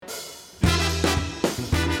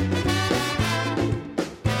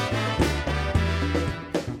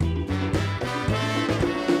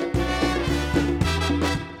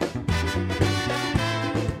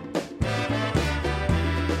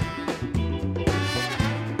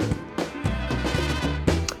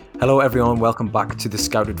Hello everyone, welcome back to the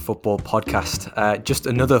Scouted Football Podcast. Just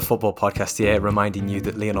another football podcast here, reminding you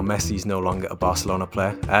that Lionel Messi is no longer a Barcelona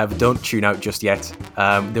player. But don't tune out just yet.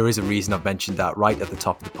 There is a reason I've mentioned that right at the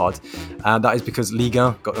top of the pod. That is because Ligue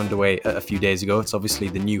got underway a few days ago. It's obviously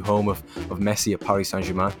the new home of Messi at Paris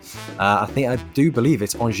Saint-Germain. I do believe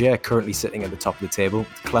it's Angers currently sitting at the top of the table.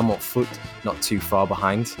 Clermont Foot not too far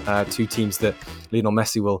behind. Two teams that Lionel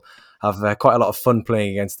Messi will have quite a lot of fun playing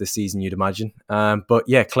against this season, you'd imagine. But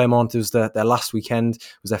yeah, Clermont, was their last weekend,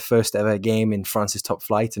 was their first ever game in France's top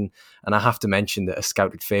flight. And I have to mention that a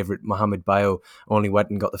scouted favourite, Mohamed Bayo, only went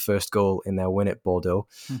and got the first goal in their win at Bordeaux.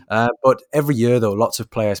 But every year, though, lots of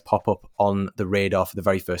players pop up on the radar for the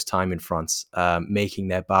very first time in France, making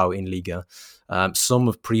their bow in Ligue. Some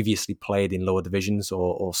have previously played in lower divisions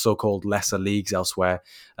or so-called lesser leagues elsewhere,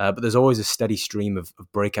 but there's always a steady stream of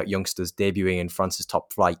breakout youngsters debuting in France's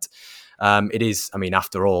top flight. It is,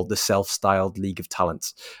 after all, the self-styled League of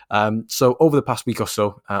Talents. So over the past week or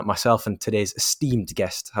so, myself and today's esteemed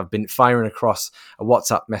guest have been firing across a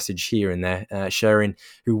WhatsApp message here and there, sharing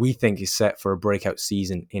who we think is set for a breakout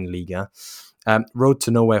season in Liga. Road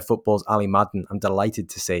to Nowhere Football's Ally Madden, I'm delighted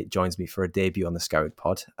to say, joins me for a debut on the Scouted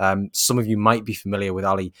Pod. Some of you might be familiar with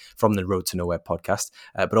Ally from the Road to Nowhere podcast,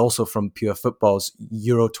 but also from Pure Fitbaw's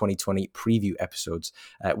Euro 2020 preview episodes,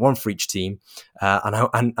 one for each team. I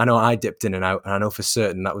know I dipped in and out, and I know for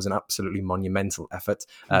certain that was an absolutely monumental effort.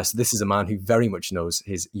 So this is a man who very much knows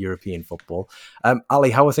his European football.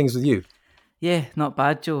 Ally, how are things with you? Yeah, not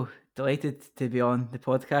bad, Joe. Delighted to be on the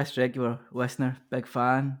podcast, regular listener, big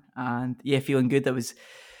fan, and yeah, feeling good. I was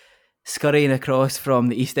scurrying across from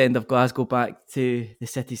the east end of Glasgow back to the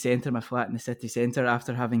city centre, my flat in the city centre,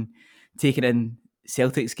 after having taken in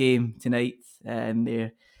Celtic's game tonight and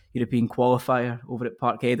their European qualifier over at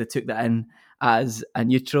Parkhead. I took that in as a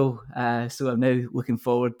neutral, so I'm now looking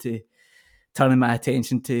forward to turning my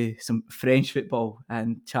attention to some French football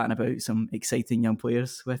and chatting about some exciting young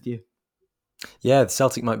players with you. Yeah, the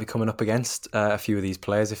Celtic might be coming up against a few of these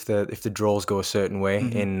players if the draws go a certain way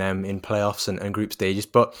in playoffs and group stages.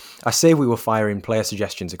 But I say we were firing player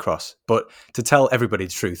suggestions across. But to tell everybody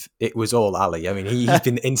the truth, it was all Ally. I mean, he's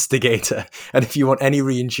been the instigator. And if you want any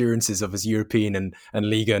reassurances of his European and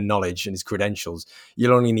Liga knowledge and his credentials,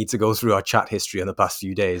 you'll only need to go through our chat history on the past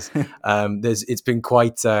few days. It's been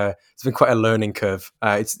quite a learning curve.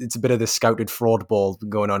 It's a bit of the scouted fraud ball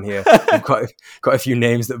going on here. quite a few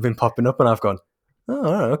names that have been popping up, and I've gone,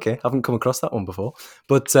 oh, okay. I haven't come across that one before.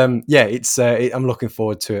 But I'm looking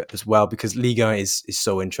forward to it as well because Liga is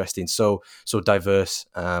so interesting, so diverse.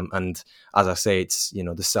 And as I say, it's,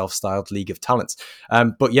 the self-styled League of Talents.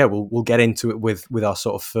 But yeah, we'll get into it with our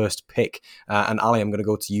sort of first pick. And Ally, I'm going to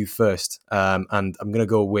go to you first. And I'm going to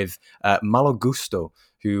go with Malo Gusto,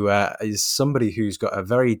 who is somebody who's got a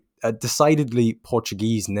very decidedly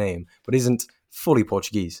Portuguese name, but isn't fully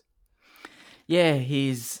Portuguese. Yeah,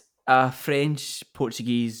 he's a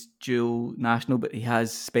French-Portuguese dual national, but he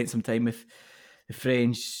has spent some time with the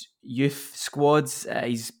French youth squads.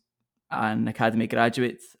 He's an academy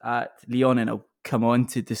graduate at Lyon, and I'll come on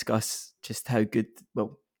to discuss just how good,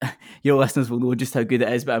 well, your listeners will know just how good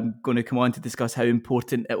it is, but I'm going to come on to discuss how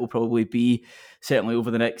important it will probably be, certainly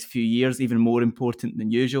over the next few years, even more important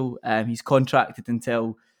than usual. He's contracted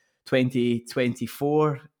until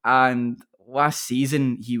 2024, and last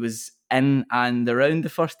season he was in and around the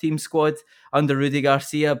first team squad under Rudy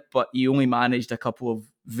Garcia, but he only managed a couple of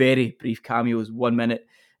very brief cameos, 1 minute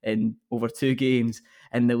in over 2 games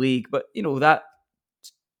in the league. But, that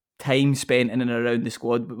time spent in and around the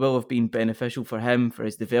squad will have been beneficial for him, for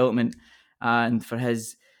his development and for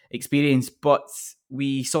his experience. But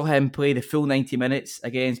we saw him play the full 90 minutes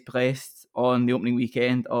against Brest on the opening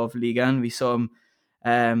weekend of Ligue 1. We saw him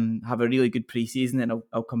have a really good pre-season, and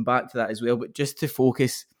I'll come back to that as well. But just to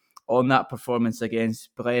focus on that performance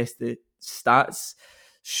against Brest, the stats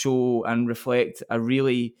show and reflect a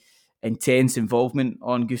really intense involvement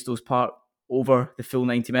on Gusto's part over the full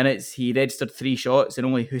 90 minutes. He registered 3 shots, and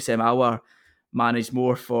only Houssem Aouar managed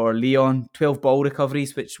more for Lyon. 12 ball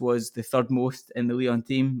recoveries, which was the third most in the Lyon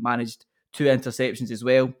team. Managed 2 interceptions as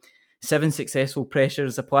well. 7 successful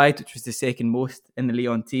pressures applied, which was the second most in the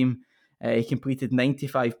Lyon team. He completed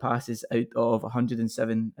 95 passes out of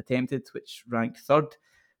 107 attempted, which ranked third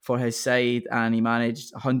for his side, and he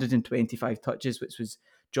managed 125 touches, which was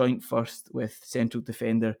joint first with central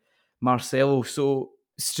defender Marcelo. So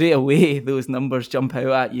straight away, those numbers jump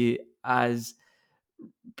out at you as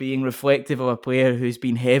being reflective of a player who's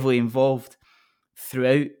been heavily involved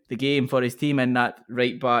throughout the game for his team in that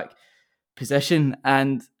right back position.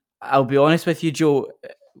 And I'll be honest with you, Joe,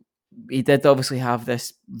 he did obviously have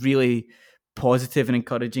this really positive and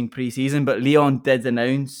encouraging pre-season, but Lyon did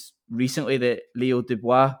announce recently that Leo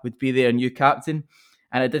Dubois would be their new captain.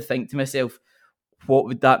 And I did think to myself, what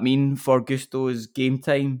would that mean for Gusto's game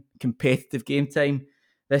time, competitive game time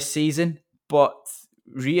this season? But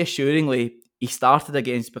reassuringly, he started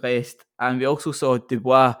against Brest, and we also saw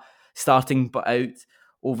Dubois starting but out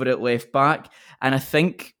over at left back. And I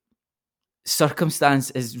think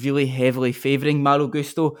circumstance is really heavily favouring Malo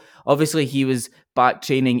Gusto. Obviously, he was back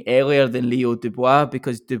training earlier than Leo Dubois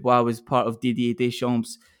because Dubois was part of Didier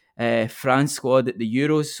Deschamps' France squad at the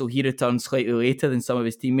Euros, so he returned slightly later than some of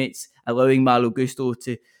his teammates, allowing Malo Gusto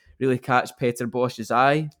to really catch Peter Bosch's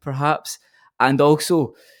eye, perhaps. And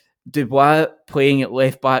also, Dubois playing at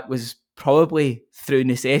left back was probably through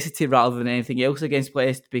necessity rather than anything else against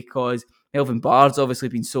Brest, because Melvin Bard's obviously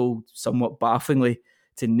been sold somewhat bafflingly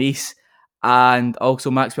to Nice, and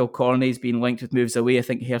also Maxwell Cornet's been linked with moves away. I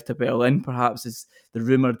think Hertha Berlin perhaps is the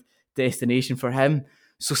rumoured destination for him.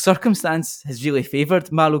 So circumstance has really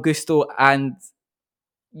favoured Malo Gusto, and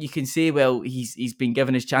you can say, well, he's been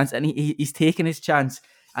given his chance, and he's taken his chance.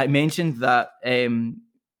 I mentioned that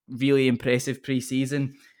really impressive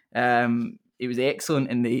pre-season. He was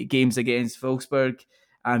excellent in the games against Wolfsburg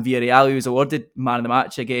and Villarreal. He was awarded man of the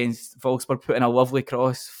match against Wolfsburg, putting a lovely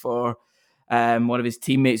cross for one of his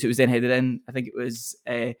teammates who was then headed in. I think it was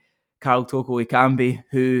Carl Toko Ekambi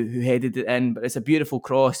who headed it in, but it's a beautiful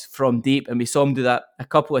cross from deep, and we saw him do that a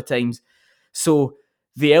couple of times. So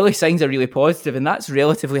the early signs are really positive, and that's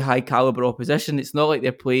relatively high caliber opposition. It's not like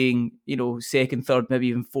they're playing, second, third, maybe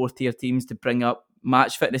even fourth tier teams to bring up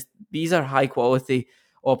match fitness. These are high quality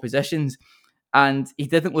oppositions, and he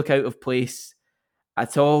didn't look out of place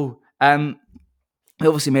at all. I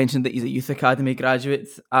obviously mentioned that he's a youth academy graduate,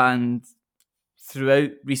 and throughout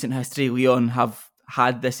recent history, Lyon have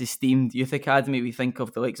had this esteemed youth academy. We think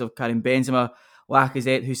of the likes of Karim Benzema,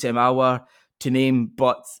 Lacazette, Houssem Aouar, to name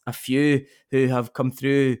but a few who have come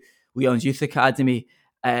through Lyon's youth academy.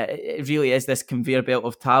 It really is this conveyor belt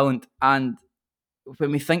of talent. And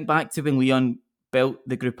when we think back to when Lyon built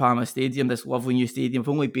the Groupama Stadium, this lovely new stadium, I've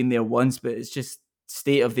only been there once, but it's just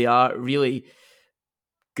state of the art, really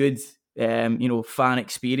good, fan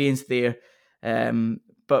experience there.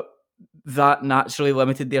 But that naturally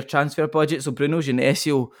limited their transfer budget. So Bruno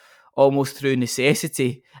Genesio, almost through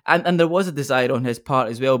necessity, and there was a desire on his part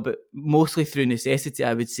as well, but mostly through necessity,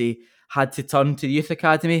 I would say, had to turn to the youth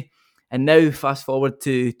academy. And now, fast forward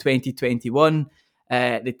to 2021,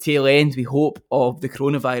 the tail end, we hope, of the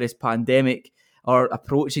coronavirus pandemic, or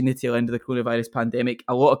approaching the tail end of the coronavirus pandemic.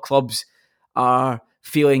 A lot of clubs are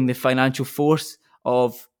feeling the financial force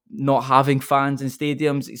of not having fans in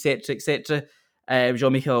stadiums, etc., etc.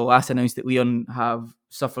 Jean-Michel Aulas announced that Lyon have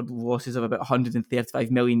suffered losses of about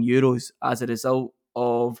 135 million euros as a result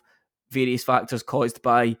of various factors caused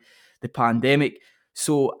by the pandemic.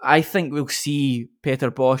 So I think we'll see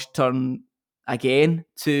Peter Bosch turn again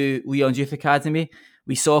to Lyon's youth academy.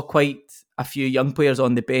 We saw quite a few young players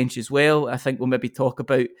on the bench as well. I think we'll maybe talk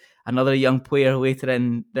about another young player later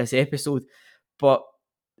in this episode. But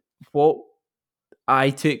what I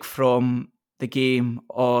took from the game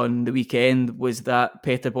on the weekend was that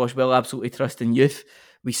Peter Bosch will absolutely trust in youth.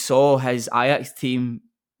 We saw his Ajax team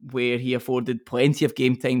where he afforded plenty of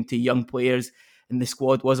game time to young players, and the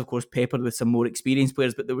squad was of course peppered with some more experienced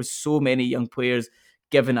players, but there was so many young players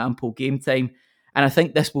given ample game time. And I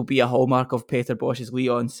think this will be a hallmark of Peter Bosch's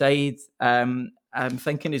Lyon side. I'm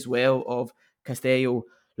thinking as well of Castello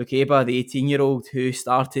Luqueba, the 18-year-old who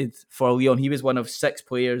started for Lyon. He was one of 6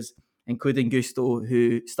 players, including Gusto,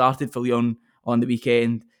 who started for Lyon on the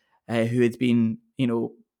weekend, who had been,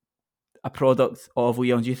 a product of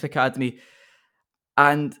Lyon's youth academy.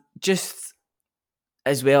 And just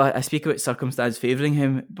as well, I speak about circumstance favouring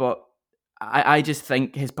him, but I just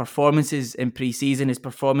think his performances in pre-season, his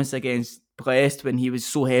performance against Brest when he was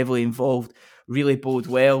so heavily involved, really bode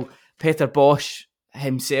well. Peter Bosch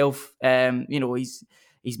himself, he's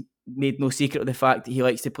made no secret of the fact that he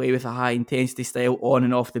likes to play with a high intensity style on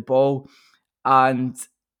and off the ball. And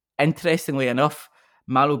interestingly enough,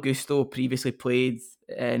 Malo Gusto previously played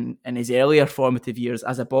in his earlier formative years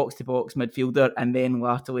as a box-to-box midfielder, and then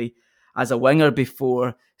latterly as a winger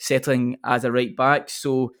before settling as a right back.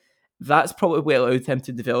 So that's probably allowed him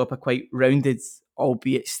to develop a quite rounded,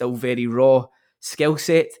 albeit still very raw, skill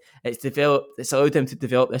set. It's allowed him to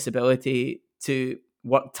develop this ability to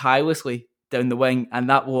work tirelessly down the wing, and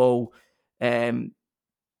that will do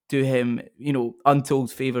him,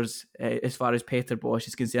 untold favours as far as Peter Bosch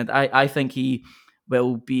is concerned. I think he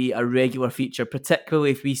will be a regular feature,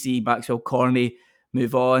 particularly if we see Maxwell Cornet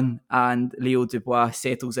move on and Leo Dubois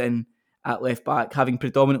settles in at left back, having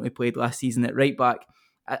predominantly played last season at right back.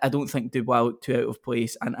 I don't think Dubois looked too out of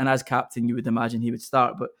place, and as captain you would imagine he would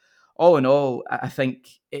start, but all in all, I think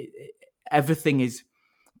everything is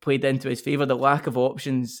played into his favour. The lack of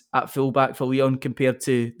options at fullback for Lyon compared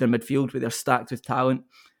to their midfield, where they're stacked with talent.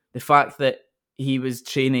 The fact that he was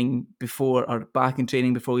training before, or back in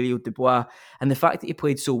training before Leo Dubois, and the fact that he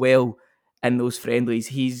played so well in those friendlies.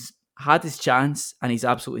 He's had his chance and he's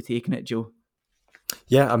absolutely taken it, Joe.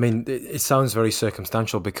 Yeah, I mean, it sounds very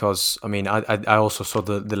circumstantial because, I mean, I also saw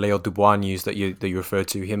the Leo Dubois news that you referred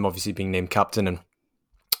to, him obviously being named captain, and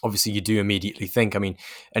obviously you do immediately think, I mean,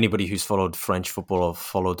 anybody who's followed French football or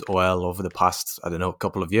followed OL over the past, I don't know,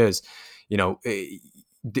 couple of years, you know,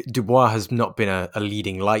 Dubois has not been a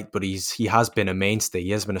leading light, but he has been a mainstay.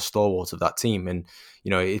 He has been a stalwart of that team, and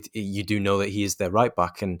you know, you do know that he is their right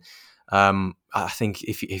back, and I think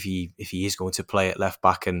if he is going to play at left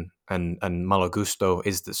back and Malo Gusto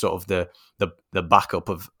is the sort of the backup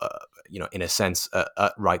of you know, in a sense,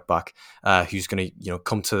 at right back, who's going to, you know,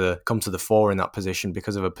 come to the fore in that position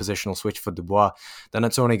because of a positional switch for Dubois, then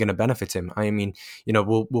it's only going to benefit him. I mean, you know,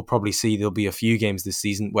 we'll probably see there'll be a few games this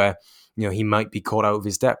season where, you know, he might be caught out of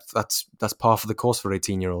his depth. That's par for the course for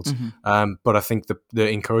 18-year-olds. Mm-hmm. But I think the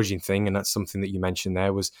encouraging thing, and that's something that you mentioned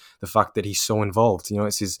there, was the fact that he's so involved. You know,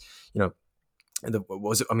 it's his, you know,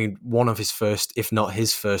 one of his first, if not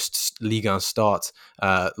his first, Ligue 1 start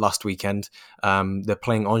last weekend. They're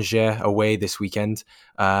playing Angers away this weekend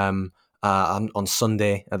on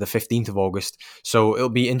Sunday, the 15th of August. So it'll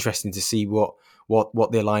be interesting to see what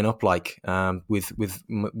they line up like with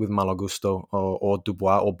Malo Gusto or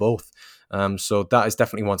Dubois or both. So that is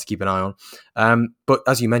definitely one to keep an eye on. But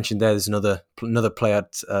as you mentioned, there's another player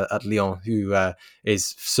at Lyon who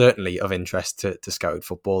is certainly of interest to Scouted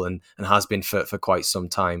Football and has been for quite some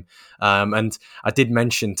time. And I did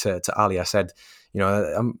mention to Ali, I said, you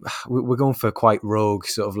know, we're going for quite rogue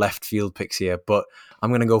sort of left field picks here, but I'm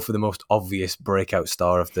going to go for the most obvious breakout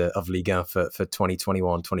star of Ligue 1 for 2021-22.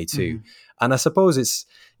 Mm-hmm. And I suppose it's,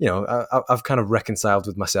 you know, I've kind of reconciled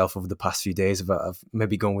with myself over the past few days of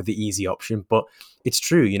maybe going with the easy option, but it's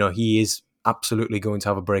true, you know, he is absolutely going to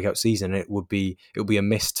have a breakout season. It would be a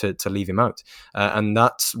miss to leave him out. And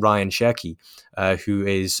that's Rayan Cherki, who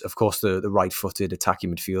is, of course, the right-footed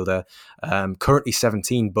attacking midfielder, currently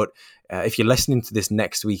 17, but if you're listening to this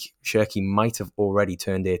next week, Cherki might have already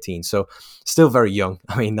turned 18, so still very young.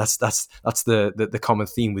 I mean, that's the common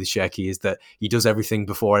theme with Cherki, is that he does everything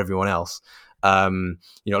before everyone else. You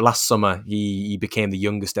know, last summer he became the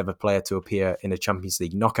youngest ever player to appear in a Champions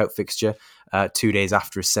League knockout fixture 2 days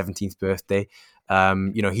after his 17th birthday.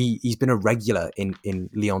 You know, he's been a regular in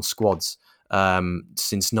Lyon squads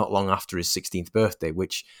since not long after his 16th birthday,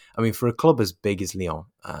 which, I mean, for a club as big as Lyon,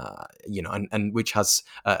 you know, and which has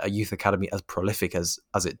a youth academy as prolific as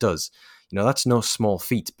it does, you know, that's no small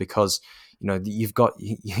feat, because, you know,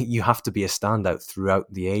 you have to be a standout throughout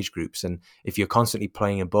the age groups. And if you're constantly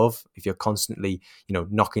playing above, if you're constantly, you know,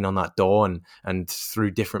 knocking on that door and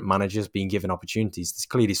through different managers being given opportunities, there's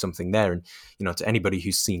clearly something there. And, you know, to anybody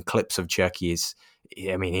who's seen clips of Cherki,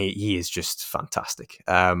 I mean, he is just fantastic.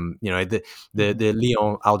 You know, the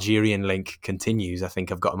Lyon Algerian link continues. I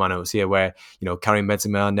think I've got my notes here where, you know, Karim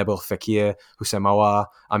Benzema, Nebel Fekir, Houssem Aouar,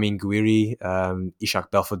 Amin Gouiri, Ishak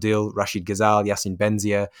Belfodil, Rachid Ghazal, Yassine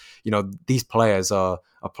Benzia. You know, these players are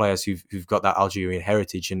players who've got that Algerian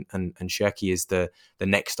heritage, and Cherki is the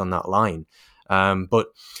next on that line. But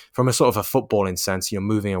from a sort of a footballing sense, you know,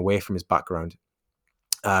 moving away from his background,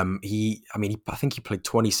 I think he played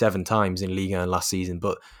 27 times in Ligue 1 last season,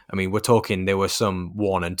 but I mean, we're talking, there were some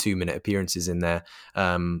 1 and 2 minute appearances in there.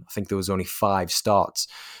 I think there was only 5 starts.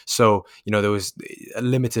 So, you know, there was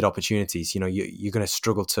limited opportunities. You know, you're going to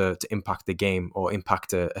struggle to impact the game or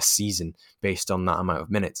impact a season based on that amount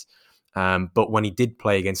of minutes. But when he did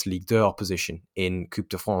play against Ligue 2 opposition in Coupe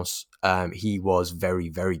de France, he was very,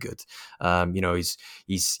 very good. You know,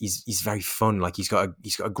 he's very fun. Like he's got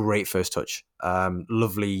a great first touch.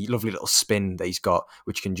 Lovely little spin that he's got,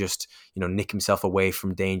 which can just, you know, nick himself away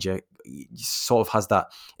from danger. He sort of has that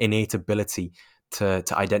innate ability to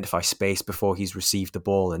identify space before he's received the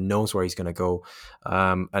ball and knows where he's going to go.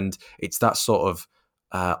 And it's that sort of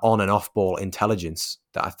on and off ball intelligence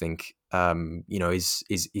that I think, you know, is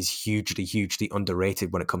hugely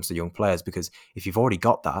underrated when it comes to young players, because if you've already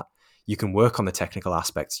got that, you can work on the technical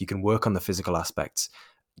aspects, you can work on the physical aspects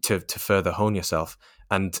to further hone yourself.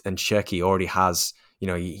 And Cherki already has, you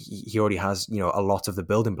know, he already has, you know, a lot of the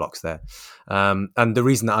building blocks there. And the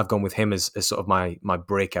reason that I've gone with him as sort of my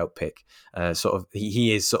breakout pick, sort of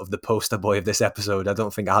he is sort of the poster boy of this episode. I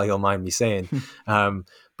don't think Ali will mind me saying,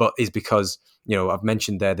 but is because, you know, I've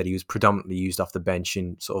mentioned there that he was predominantly used off the bench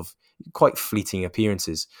in sort of quite fleeting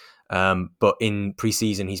appearances. But in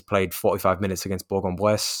pre-season, he's played 45 minutes against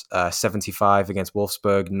Bourg-en-Bresse, 75 against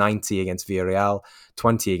Wolfsburg, 90 against Villarreal,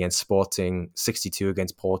 20 against Sporting, 62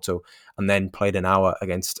 against Porto, and then played an hour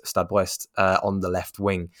against Stade Brest on the left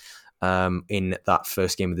wing in that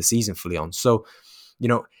first game of the season for Lyon. So,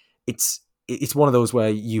 it's one of those where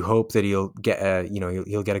you hope that he'll get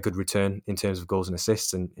he'll get a good return in terms of goals and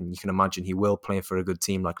assists, and you can imagine he will play for a good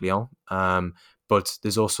team like Lyon. But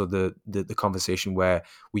there's also the conversation where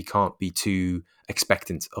we can't be too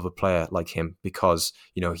expectant of a player like him, because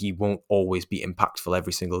he won't always be impactful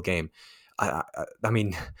every single game. I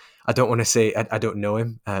mean, I don't want to say I don't know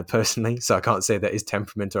him personally, so I can't say that his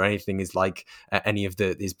temperament or anything is like any of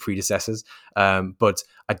his predecessors. But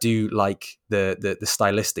I do like the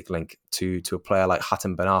stylistic link to a player like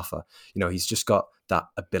Hatem Ben Arfa. He's just got that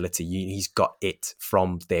ability. He's got it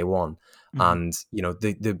from day one. Mm-hmm. And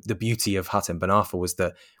the beauty of Hatem Ben Arfa was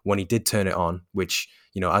that when he did turn it on, which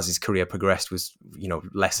as his career progressed was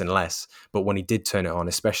less and less, but when he did turn it on,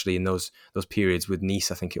 especially in those periods with Nice,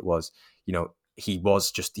 I think it was,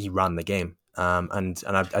 he ran the game. And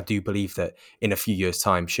I do believe that in a few years'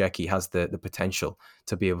 time, Cherki has the potential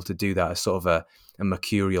to be able to do that as sort of a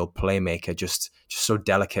mercurial playmaker, just so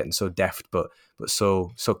delicate and so deft, but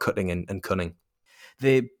so cutting and cunning.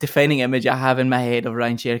 The defining image I have in my head of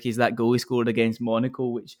Rayan Cherki is that goal he scored against Monaco,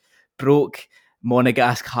 which broke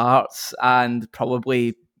Monegasque hearts and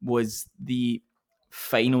probably was the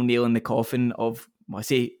final nail in the coffin of, I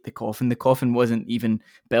say the coffin wasn't even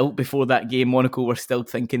built before that game. Monaco were still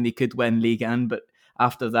thinking they could win Ligue 1, but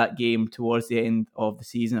after that game, towards the end of the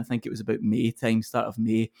season, I think it was about May time, start of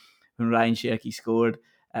May, when Rayan Cherki scored.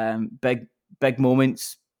 Big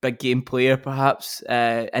moments, big game player perhaps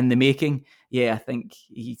in the making. Yeah, I think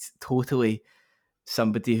he's totally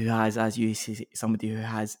somebody who has, as you say, somebody who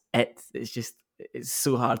has it. It's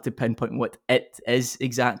so hard to pinpoint what it is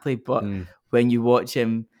exactly, but when you watch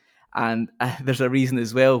him, and there's a reason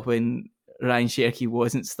as well, when Rayan Cherki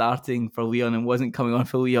wasn't starting for Lyon and wasn't coming on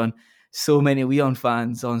for Lyon, so many Lyon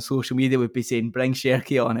fans on social media would be saying, bring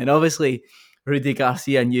Cherki on. And obviously, Rudy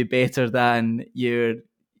Garcia knew better than your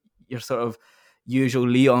sort of usual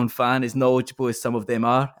Lyon fan, as knowledgeable as some of them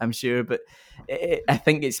are, I'm sure. But I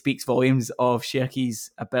think it speaks volumes of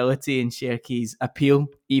Cherki's ability and Cherki's appeal,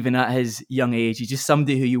 even at his young age. He's just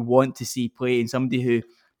somebody who you want to see play, and somebody who,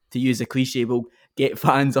 to use a cliche, will get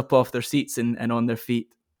fans up off their seats and on their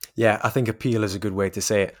feet. Yeah, I think appeal is a good way to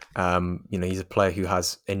say it. He's a player who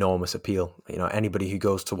has enormous appeal. Anybody who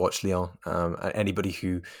goes to watch Lyon, anybody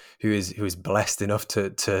who is blessed enough to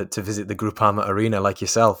visit the Groupama Arena like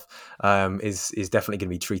yourself, is definitely going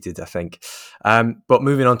to be treated, I think. But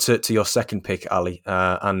moving on to your second pick, Ali,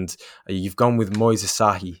 and you've gone with Moïse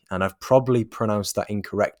Sahi, and I've probably pronounced that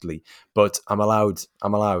incorrectly, but I'm allowed.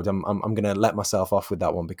 I'm going to let myself off with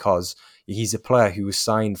that one, because he's a player who was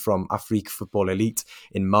signed from Afrique Football Elite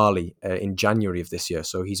in Mali in January of this year.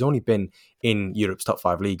 So he's only been in Europe's top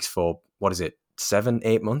 5 leagues for,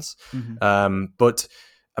 7-8 months. Mm-hmm. But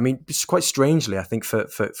I mean, it's quite strangely, I think for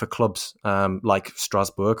clubs like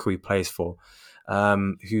Strasbourg, who he plays for,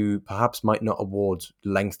 who perhaps might not award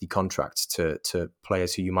lengthy contracts to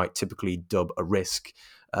players who you might typically dub a risk,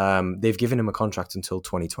 they've given him a contract until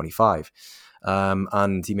 2025.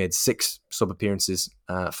 And he made 6 sub appearances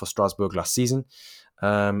for Strasbourg last season.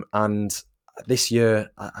 And this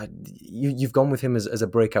year, you've gone with him as a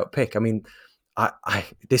breakout pick. I mean,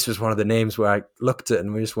 this was one of the names where I looked at it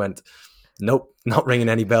and we just went, nope, not ringing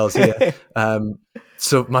any bells here.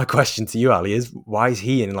 So my question to you, Ali, is why is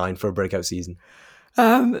he in line for a breakout season?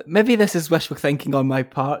 Maybe this is wishful thinking on my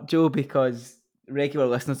part, Joe, because regular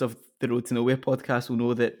listeners of the Road to Nowhere podcast will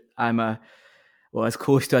know that I'm as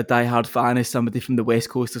close to a diehard fan as somebody from the west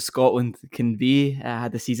coast of Scotland can be. I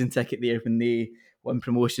had a season ticket there when they won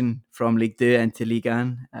promotion from Ligue 2 into Ligue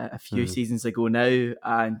 1 a few seasons ago now,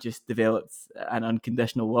 and just developed an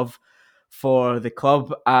unconditional love for the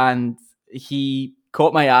club. And he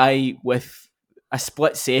caught my eye with a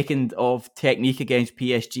split second of technique against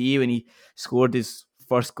PSG when he scored his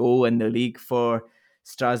first goal in the league for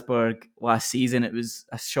Strasbourg last season. It was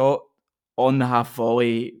a shot on the half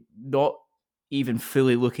volley, not even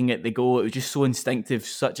fully looking at the goal. It was just so instinctive,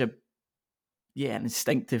 an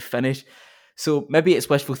instinctive finish. So maybe it's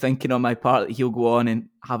wishful thinking on my part that he'll go on and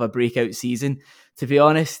have a breakout season. To be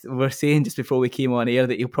honest, we were saying just before we came on air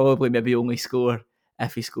that he'll probably maybe only score,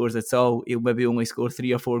 if he scores at all, he'll maybe only score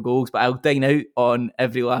 3 or 4 goals, but I'll dine out on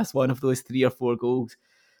every last one of those 3 or 4 goals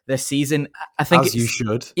this season. I think you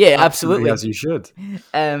should. Yeah, absolutely. As you should.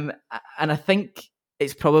 And I think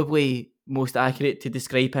it's probably most accurate to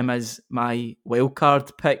describe him as my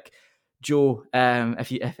wildcard pick, Joe.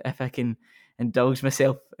 If I can indulge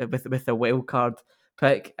myself with a wild card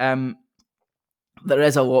pick. There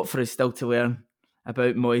is a lot for us still to learn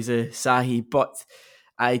about Moïse Sahi, but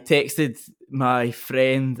I texted my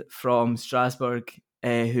friend from Strasbourg,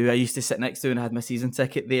 who I used to sit next to and had my season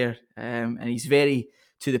ticket there, and he's very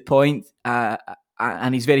to the point,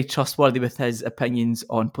 and he's very trustworthy with his opinions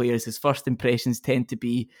on players. His first impressions tend to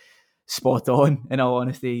be spot on, in all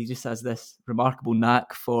honesty. He just has this remarkable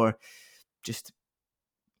knack for just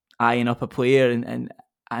eyeing up a player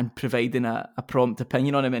and providing a prompt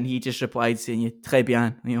opinion on him, and he just replied saying, "Très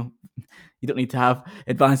bien," you don't need to have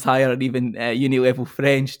advanced higher or even uni level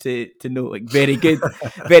French to know, like, very good,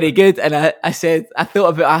 very good. And I said I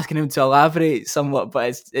thought about asking him to elaborate somewhat,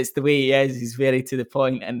 but it's the way he is. He's very to the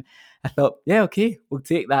point, and I thought, yeah, okay, we'll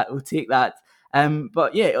take that.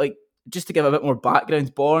 But yeah, like, just to give a bit more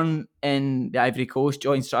background, born in the Ivory Coast,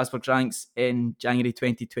 joined Strasbourg ranks in January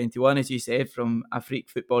 2021, as you said, from Afrique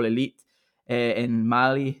Football Elite in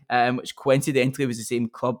Mali, which coincidentally was the same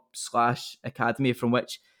club/academy from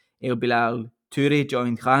which El Bilal Touré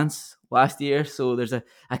joined Reims last year. So there's a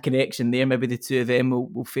connection there. Maybe the two of them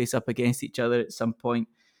will face up against each other at some point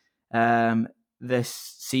this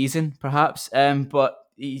season, perhaps. But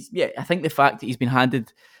I think the fact that he's been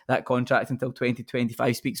handed that contract until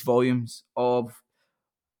 2025 speaks volumes of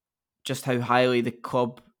just how highly the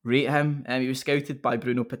club rate him. He was scouted by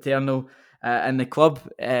Bruno Paterno, and the club,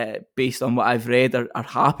 based on what I've read, are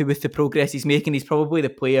happy with the progress he's making. He's probably the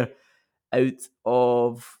player out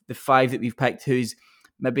of the five that we've picked who's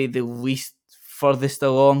maybe the least furthest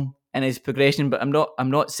along in his progression. But I'm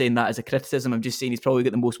not saying that as a criticism. I'm just saying he's probably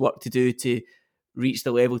got the most work to do to reach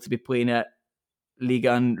the level to be playing at Ligue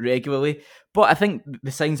 1 regularly. But I think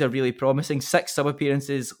the signs are really promising. 6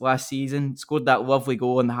 sub-appearances last season, scored that lovely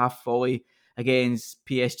goal on the half volley against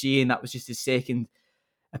PSG, and that was just his second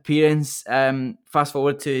appearance. Fast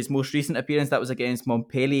forward to his most recent appearance, that was against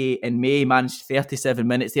Montpellier in May. He managed 37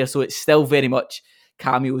 minutes there, so it's still very much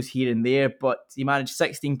cameos here and there, but he managed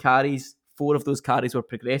 16 carries. 4 of those carries were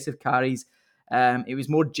progressive carries. He was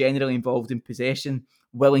more generally involved in possession,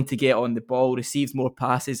 willing to get on the ball, received more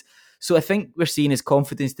passes. So I think we're seeing his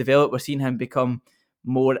confidence develop. We're seeing him become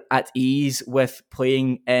more at ease with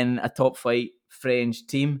playing in a top-flight French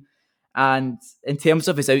team. And in terms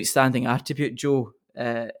of his outstanding attribute, Joe,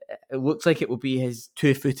 it looks like it will be his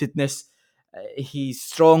two-footedness. He's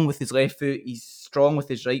strong with his left foot, he's strong with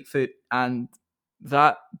his right foot, and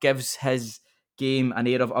that gives his game an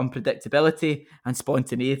air of unpredictability and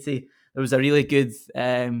spontaneity. There was a really good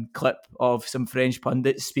clip of some French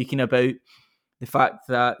pundits speaking about the fact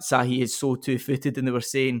that Sahi is so two-footed, and they were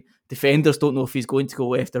saying defenders don't know if he's going to go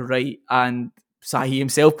left or right, and Sahi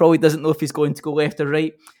himself probably doesn't know if he's going to go left or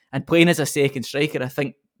right. And playing as a second striker, I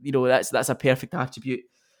think, that's a perfect attribute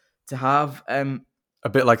to have. A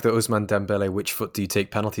bit like the Ousmane Dembele, which foot do you take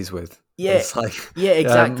penalties with? Yeah, it's like,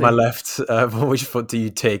 exactly. My left, which foot do you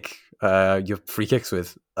take your free kicks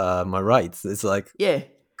with? My right. It's like, yeah.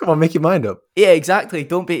 Come on, make your mind up. Yeah, exactly.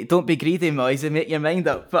 Don't be greedy, Moïse, and make your mind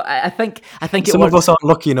up. But I think some of us aren't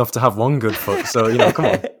lucky enough to have one good foot, so come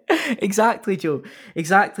on. Exactly, Joe.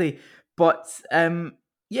 Exactly. But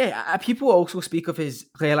people also speak of his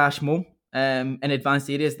relâchement in advanced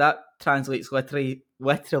areas. That translates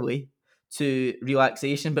literally to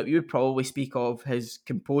relaxation, but we would probably speak of his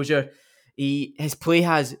composure. His play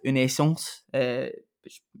has une essence,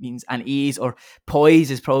 which means an ease, or poise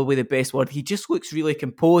is probably the best word. He just looks really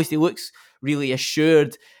composed. He looks really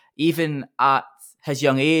assured, even at his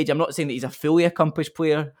young age. I'm not saying that he's a fully accomplished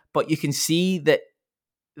player, but you can see that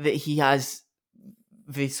he has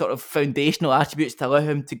the sort of foundational attributes to allow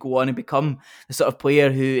him to go on and become the sort of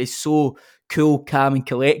player who is so cool, calm, and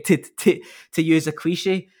collected, to use a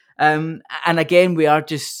cliche. And again, we are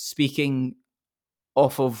just speaking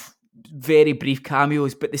off of very brief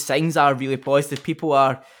cameos, but the signs are really positive. People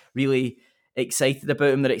are really excited about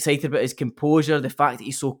him. They're excited about his composure, the fact that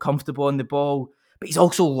he's so comfortable on the ball, but he's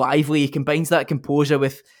also lively. He combines that composure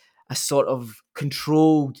with a sort of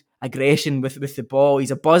controlled aggression with the ball.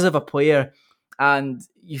 He's a buzz of a player, and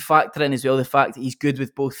you factor in as well the fact that he's good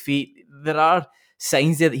with both feet. There are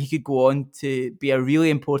signs there that he could go on to be a really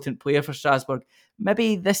important player for Strasbourg.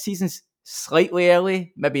 Maybe this season's slightly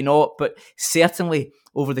early, maybe not, but certainly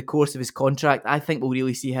over the course of his contract, I think we'll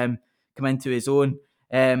really see him come into his own.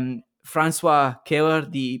 Francois Keller,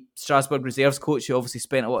 the Strasbourg reserves coach, who obviously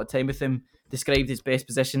spent a lot of time with him, described his best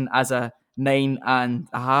position as a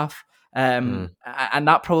 9.5. And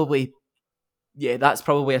that probably, that's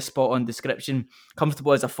probably a spot on description.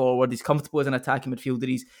 Comfortable as a forward, he's comfortable as an attacking midfielder,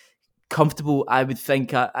 he's comfortable, I would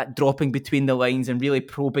think, at dropping between the lines and really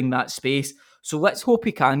probing that space. So let's hope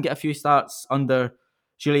he can get a few starts under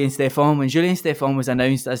Julien Stéphan. When Julien Stéphan was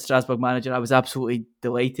announced as Strasbourg manager, I was absolutely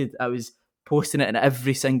delighted. I was posting it in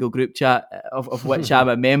every single group chat of which I'm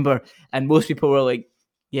a member, and most people were like,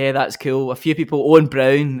 yeah, that's cool. A few people, Owen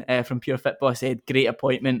Brown from Pure Fitbaw said, great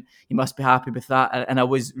appointment, you must be happy with that, and I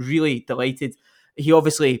was really delighted. He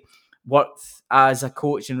obviously worked as a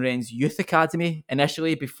coach in Rennes Youth Academy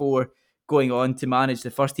initially before going on to manage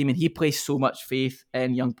the first team, and he placed so much faith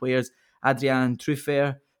in young players. Adrien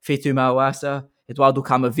Truffert, Fatou Mawassa, Eduardo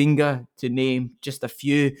Camavinga, to name just a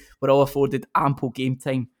few, were all afforded ample game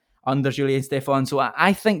time under Julien Stéphan. So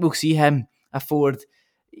I think we'll see him afford,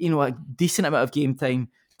 a decent amount of game time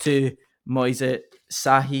to Moïse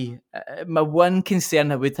Sahi. My one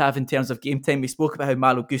concern I would have in terms of game time, we spoke about how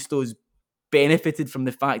Malo Gusto's benefited from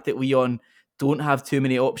the fact that Lyon don't have too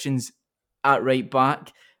many options at right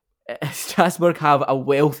back. Strasbourg have a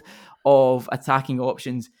wealth of attacking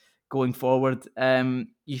options going forward.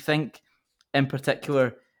 You think in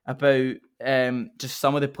particular about just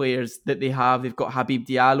some of the players that they have. They've got Habib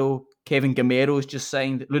Diallo, Kevin Gamero's just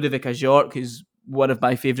signed, Ludovic Ajorc, who's one of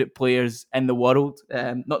my favourite players in the world.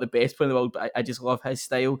 Not the best player in the world, but I just love his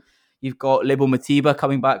style. You've got Lebo Matiba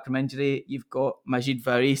coming back from injury. You've got Majid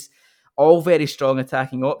Varis. All very strong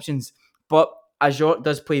attacking options. But Ajorc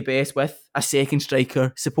does play best with a second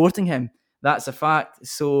striker supporting him. That's a fact.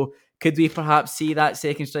 So could we perhaps see that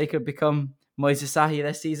second striker become Moïse Sahi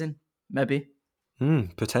this season? Maybe.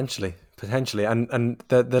 Potentially. And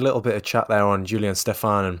the little bit of chat there on Julien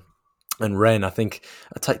Stéphan and Rennes, I think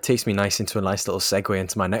takes me nice into a nice little segue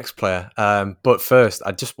into my next player. But first,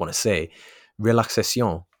 I just want to say,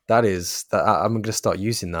 relaxation. That I'm going to start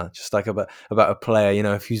using that, just like about a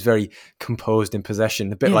player, who's very composed in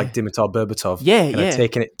possession, a bit like Dimitar Berbatov,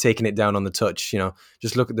 taking it down on the touch.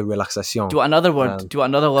 Just look at the relaxation. Do you want another word? Do you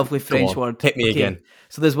want another lovely French word? Hit me again.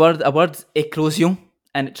 So there's a word éclosion,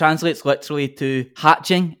 and it translates literally to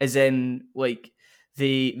hatching, as in like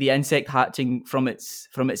the insect hatching from its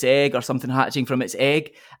egg, or something hatching from its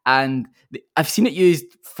egg. And I've seen it used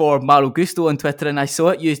for Malo Gusto on Twitter, and I saw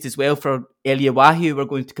it used as well for Elye Wahi, who we're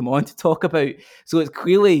going to come on to talk about. So it's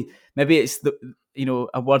clearly, maybe it's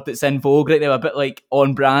a word that's in vogue right now, a bit like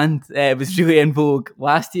on brand. It was really in vogue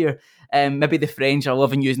last year. Maybe the French are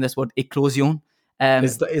loving using this word éclosion.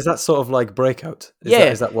 Is that sort of like breakout?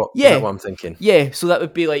 Is that what I'm thinking? Yeah, so that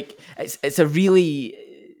would be like, it's a really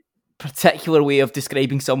particular way of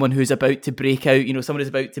describing someone who's about to break out. Someone who's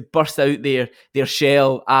about to burst out their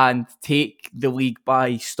shell and take the league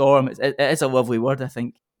by storm. It is a lovely word, I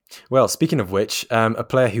think. Well, speaking of which, a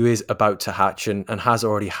player who is about to hatch and has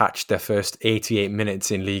already hatched their first 88 minutes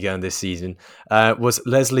in Ligue 1 this season was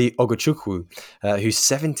Lesley Ugochukwu, who's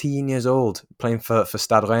 17 years old, playing for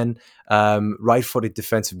Stade Rennes, right-footed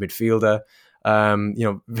defensive midfielder.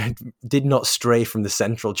 Did not stray from the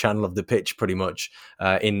central channel of the pitch pretty much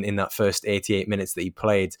in that first 88 minutes that he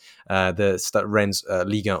played, the Stade Rennes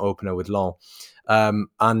Ligue 1 opener with Lens.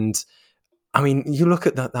 And I mean, you look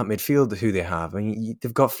at that midfield, who they have. I mean,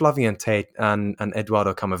 they've got Flavien Tate and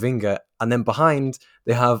Eduardo Camavinga, and then behind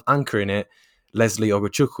they have anchoring it Lesley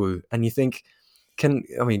Ugochukwu, and you think, can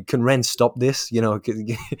Rennes stop this?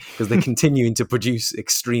 Because they're continuing to produce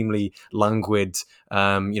extremely languid,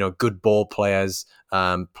 good ball players,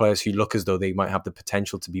 players who look as though they might have the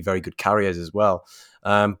potential to be very good carriers as well.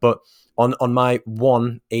 But on my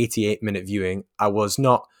 88-minute viewing, I was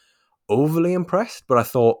not overly impressed, but I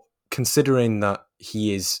thought, considering that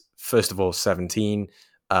he is, first of all, 17,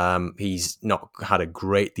 he's not had a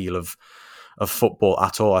great deal of football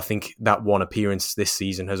at all. I think that one appearance this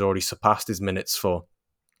season has already surpassed his minutes for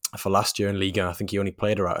last year in Ligue 1. I think he only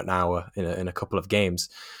played around an hour in a couple of games,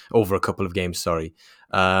 over a couple of games, sorry.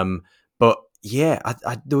 But yeah,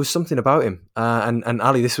 there was something about him. And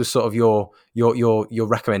Ali, this was sort of your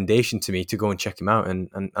recommendation to me to go and check him out,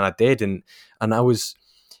 and I did, and I was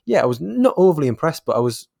not overly impressed, but I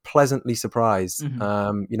was pleasantly surprised.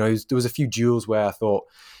 Mm-hmm. There was a few duels where I thought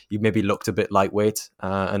he maybe looked a bit lightweight,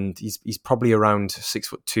 and he's probably around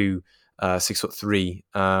 6'2", 6'3".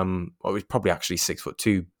 Well, he's probably actually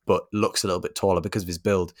 6'2", but looks a little bit taller because of his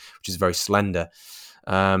build, which is very slender.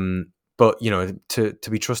 But to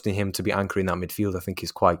be trusting him to be anchoring that midfield, I think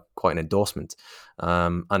is quite an endorsement.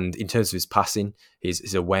 And in terms of his passing,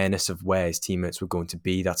 his awareness of where his teammates were going to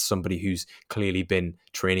be, that's somebody who's clearly been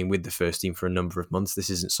training with the first team for a number of months.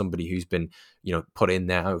 This isn't somebody who's been put in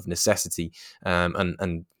there out of necessity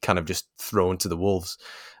and kind of just thrown to the wolves.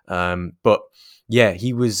 But yeah,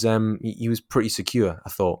 he was pretty secure, I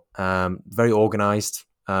thought. Very organised.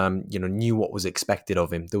 Knew what was expected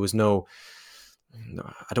of him. There was no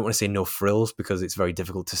I don't want to say no frills, because it's very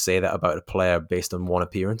difficult to say that about a player based on one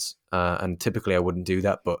appearance. And typically I wouldn't do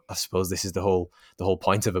that, but I suppose this is the whole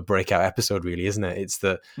point of a breakout episode, really, isn't it? It's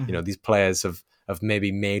that, these players have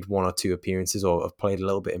maybe made one or two appearances or have played a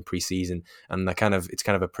little bit in preseason, and it's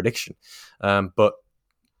kind of a prediction. But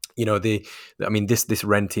this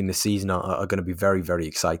Ren team this season are going to be very, very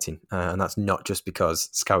exciting, and that's not just because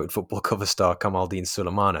Scouted Football cover star Kamaldeen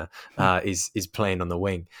Sulemana is playing on the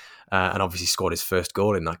wing, and obviously scored his first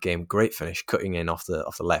goal in that game. Great finish, cutting in off the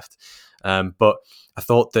left. But I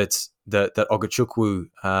thought that Ugochukwu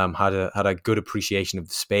had a good appreciation of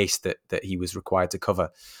the space that he was required to cover.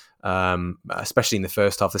 Especially in the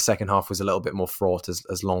first half. The second half was a little bit more fraught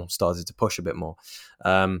as Long started to push a bit more.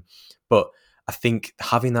 But I think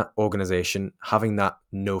having that organisation, having that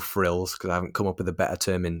no frills, because I haven't come up with a better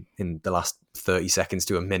term in the last 30 seconds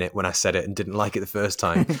to a minute when I said it and didn't like it the first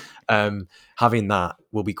time, having that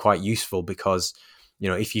will be quite useful, because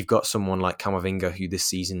if you've got someone like Camavinga, who this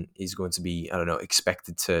season is going to be,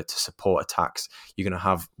 expected to support attacks, you're going to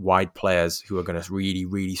have wide players who are going to really,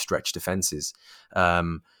 really stretch defences.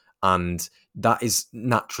 And that is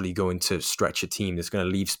naturally going to stretch a team that's going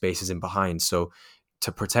to leave spaces in behind. So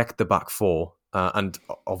to protect the back four, and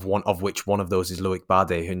of which one of those is Loic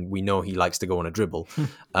Bade, and we know he likes to go on a dribble.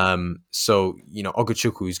 So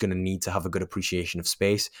Ugochukwu is going to need to have a good appreciation of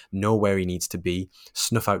space, know where he needs to be,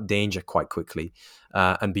 snuff out danger quite quickly,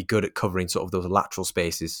 and be good at covering sort of those lateral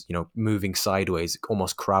spaces, moving sideways,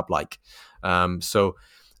 almost crab-like. So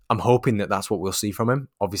I'm hoping that that's what we'll see from him.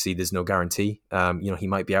 Obviously, there's no guarantee. He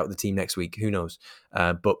might be out of the team next week. Who knows?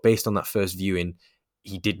 But based on that first viewing,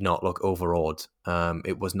 he did not look overawed.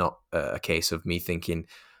 It was not a case of me thinking,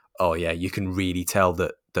 oh yeah, you can really tell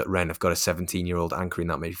that Ren have got a 17-year-old anchor in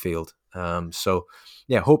that midfield. So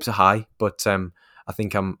yeah, hopes are high, but I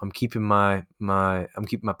think I'm keeping my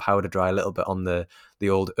powder dry a little bit on the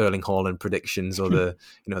old Erling Haaland predictions, or the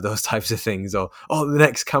those types of things, or the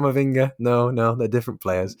next Camavinga. No, they're different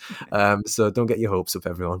players. So don't get your hopes up,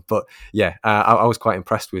 everyone. But yeah, I was quite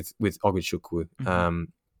impressed with Ugochukwu.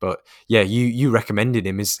 But yeah, you recommended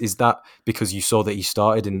him. Is that because you saw that he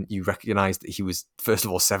started and you recognised that he was, first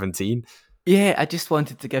of all, 17? Yeah, I just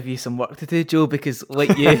wanted to give you some work to do, Joe, because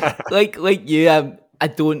like you, I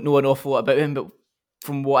don't know an awful lot about him, but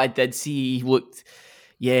from what I did see, he looked,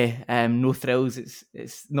 no thrills.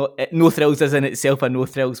 It's not no thrills as in itself a no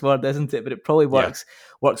thrills word, isn't it? But it probably works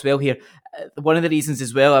well here. One of the reasons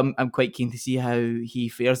as well, I'm quite keen to see how he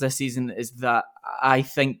fares this season, is that I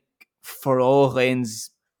think for all Ren's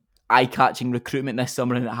eye-catching recruitment this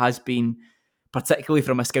summer, and it has been, particularly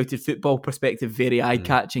from a Scouted Football perspective, very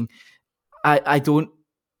eye-catching. I don't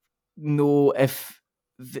know if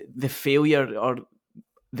the failure or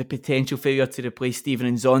the potential failure to replace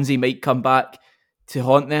Steven Nzonzi might come back to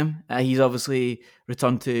haunt them. He's obviously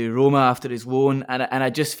returned to Roma after his loan, and I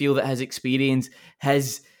just feel that his experience,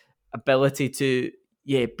 his ability to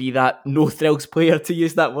be that no-thrills player, to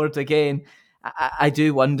use that word again, I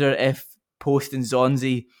do wonder if post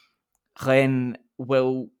Nzonzi, Ren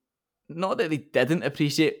will, not that they didn't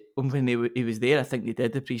appreciate him when he was there, I think they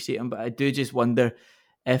did appreciate him, but I do just wonder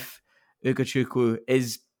if Ugochukwu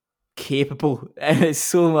is capable, and it's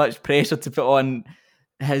so much pressure to put on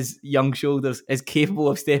his young shoulders, is capable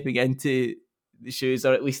of stepping into the shoes,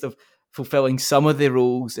 or at least of fulfilling some of the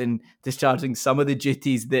roles and discharging some of the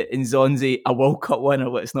duties that Nzonzi, a World Cup winner,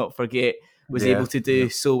 let's not forget, was able to do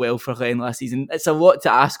so well for Ren last season. It's a lot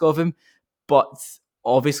to ask of him, but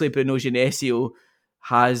obviously Bruno Genesio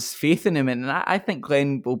has faith in him, and I think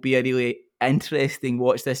Ren will be a really interesting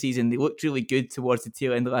watch this season. They looked really good towards the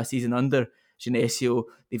tail end of last season under Genesio.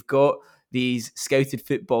 They've got these Scouted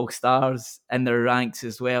Football stars in their ranks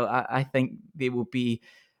as well. I think they will be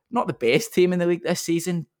not the best team in the league this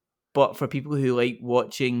season, but for people who like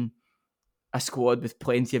watching a squad with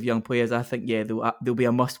plenty of young players, I think they'll be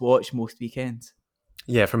a must-watch most weekends.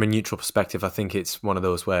 Yeah, from a neutral perspective, I think it's one of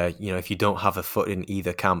those where, if you don't have a foot in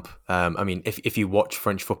either camp, if you watch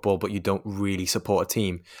French football but you don't really support a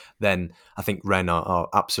team, then I think Rennes are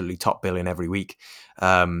absolutely top billing every week.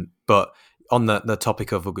 But on the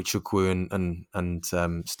topic of Ugochukwu and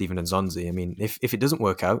Steven Nzonzi, if it doesn't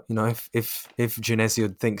work out, if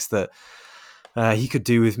Genesio thinks that he could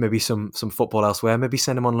do with maybe some football elsewhere, maybe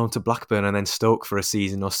send him on loan to Blackburn and then Stoke for a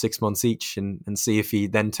season or 6 months each, and see if he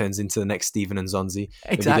then turns into the next Steven Nzonzi.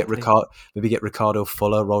 Exactly. Maybe get Ricardo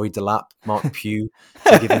Fuller, Rory Delap, Mark Pugh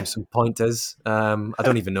to give him some pointers. I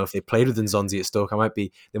don't even know if they played with Nzonzi at Stoke.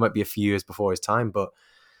 They might be a few years before his time, but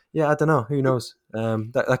Yeah, I don't know. Who knows?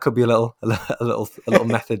 That could be a little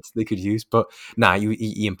method they could use. But nah,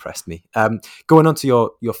 he impressed me. Going on to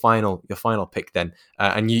your final pick then,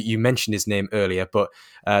 and you mentioned his name earlier, but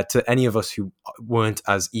to any of us who weren't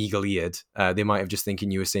as eagle-eared, they might have just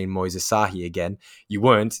thinking you were saying Moïse Sahi again. You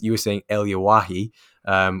weren't. You were saying Elye Wahi,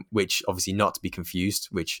 which obviously not to be confused,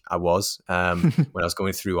 which I was when I was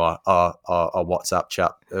going through our WhatsApp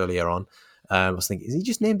chat earlier on. I was thinking, is he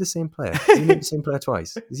just named the same player? Is he named the same player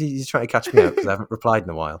twice? Is he's trying to catch me out because I haven't replied in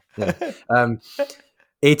a while? Yeah.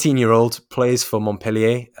 18-year-old, plays for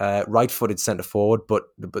Montpellier, right-footed centre forward,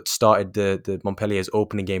 but started the Montpellier's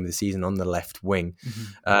opening game of the season on the left wing.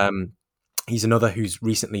 Mm-hmm. He's another who's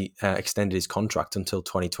recently extended his contract until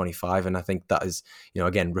 2025, and I think that is,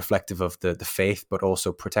 again, reflective of the faith, but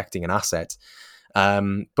also protecting an asset.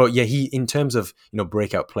 But yeah, he, in terms of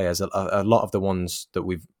breakout players, a lot of the ones that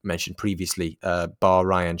we've mentioned previously, bar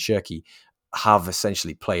Rayan Cherki, have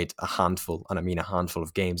essentially played a handful, and I mean a handful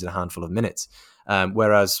of games and a handful of minutes.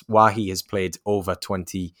 Whereas Wahi has played over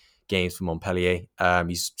 20 games for Montpellier.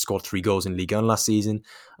 He's scored 3 goals in Ligue 1 last season,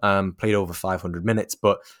 played over 500 minutes.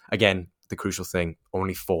 But again, the crucial thing,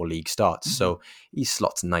 only 4 league starts. Mm-hmm. So he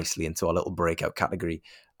slots nicely into our little breakout category.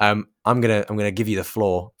 I'm gonna give you the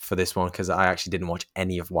floor for this one because I actually didn't watch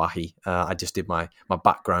any of Wahi. I just did my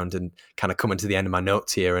background and kind of coming to the end of my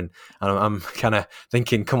notes here, and I'm kind of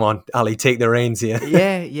thinking, come on, Ali, take the reins here.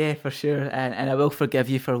 Yeah, for sure. And I will forgive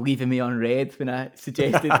you for leaving me on red when I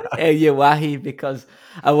suggested Elye Wahi, because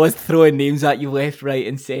I was throwing names at you left, right,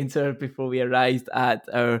 and centre before we arrived at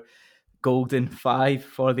our golden 5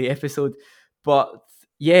 for the episode. But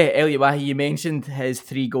yeah, Elye Wahi, you mentioned his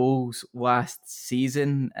 3 goals last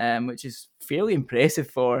season, which is fairly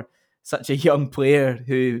impressive for such a young player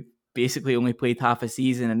who basically only played half a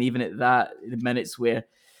season. And even at that, the minutes were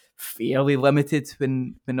fairly limited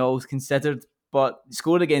when all was considered. But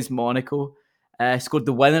scored against Monaco, scored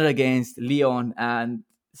the winner against Lyon, and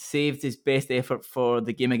saved his best effort for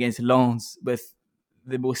the game against Lens with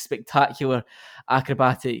the most spectacular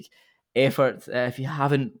acrobatic effort. If you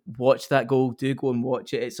haven't watched that goal, do go and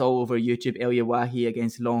watch it. It's all over YouTube. Elye Wahi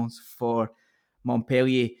against Lens for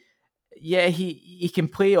Montpellier. Yeah, he can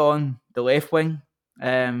play on the left wing,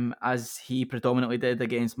 as he predominantly did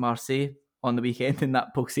against Marseille on the weekend in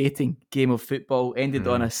that pulsating game of football. Ended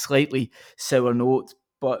on a slightly sour note,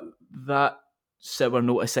 but that sour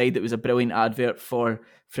note aside, it was a brilliant advert for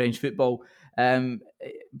French football.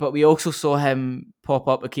 But we also saw him pop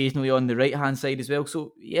up occasionally on the right hand side as well.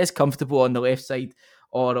 So he is comfortable on the left side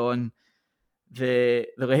or on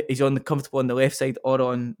he's comfortable on the left side or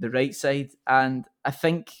on the right side. And I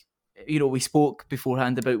think, we spoke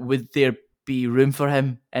beforehand about would there be room for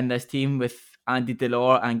him in this team with Andy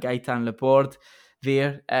Delors and Gaëtan Laborde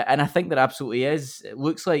there, and I think there absolutely is. It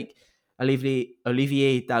looks like Olivier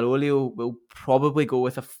Dalloglio will probably go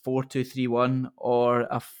with a 4-2-3-1 or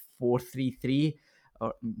a 4-3-3,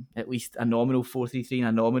 or at least a nominal 4-3-3 and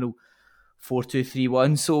a nominal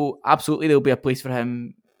 4-2-3-1. So absolutely there'll be a place for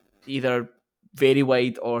him either very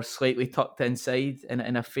wide or slightly tucked inside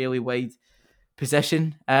in a fairly wide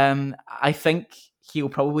position. I think he'll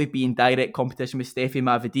probably be in direct competition with Stephy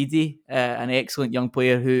Mavididi, an excellent young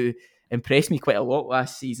player who impressed me quite a lot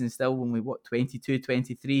last season, still only 22,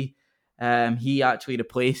 23. He actually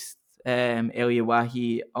replaced Elye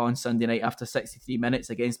Wahi on Sunday night after 63 minutes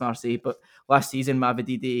against Marseille. But last season,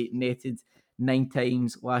 Mavididi netted 9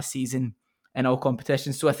 times last season in all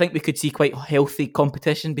competitions. So I think we could see quite healthy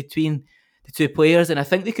competition between the two players, and I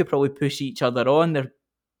think they could probably push each other on. Their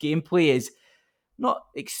gameplay is not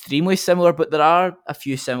extremely similar, but there are a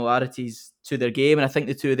few similarities to their game, and I think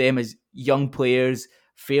the two of them as young players,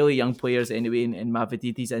 fairly young players anyway in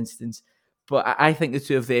Mavididi's instance, but I think the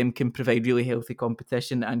two of them can provide really healthy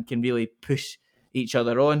competition and can really push each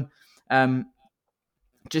other on.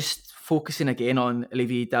 Just focusing again on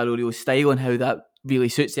Olivier Dalloglio's style and how that really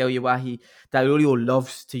suits Elye Wahi. Dalloglio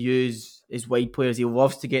loves to use his wide players. He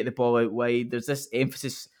loves to get the ball out wide. There's this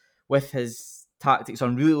emphasis with his tactics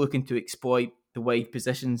on really looking to exploit the wide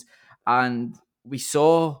positions. And we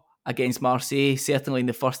saw against Marseille, certainly in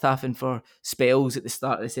the first half and for spells at the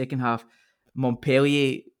start of the second half,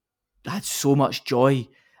 Montpellier had so much joy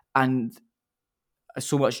and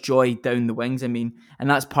so much joy down the wings. I mean, and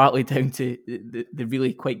that's partly down to the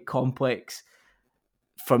really quite complex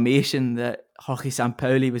formation that Jorge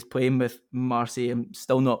Sampaoli was playing with Marseille. I'm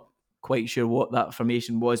still not quite sure what that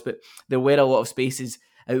formation was, but there were a lot of spaces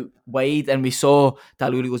out wide, and we saw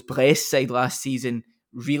Dalloglio's Brest side last season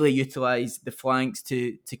really utilise the flanks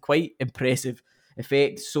to quite impressive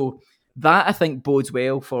effect. So that I think bodes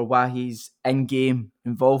well for Wahi's in-game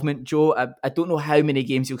involvement, Joe. I don't know how many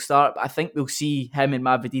games he'll start, but I think we'll see him and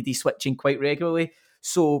Mavididi switching quite regularly.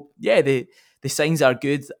 So yeah, the signs are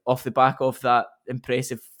good off the back of that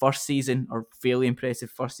impressive first season, or fairly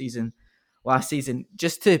impressive first season last season.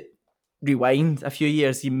 Just to rewind a few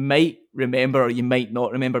years, you might remember, or you might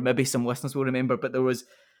not remember, maybe some listeners will remember, but there was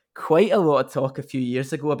quite a lot of talk a few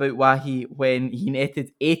years ago about Wahi when he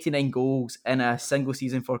netted 89 goals in a single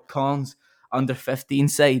season for Cairns under 15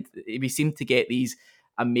 side. We seem to get these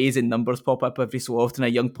amazing numbers pop up every so often, a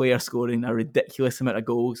young player scoring a ridiculous amount of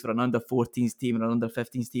goals for an under 14s team and an under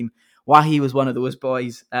 15s team. Wahi was one of those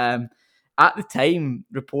boys. At the time,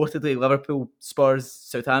 reportedly, Liverpool, Spurs,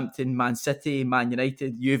 Southampton, Man City, Man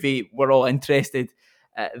United, Juve were all interested.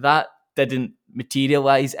 That didn't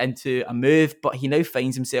materialise into a move, but he now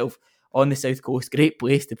finds himself on the South Coast. Great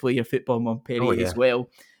place to play your football, Montpellier as well.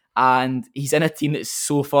 And he's in a team that's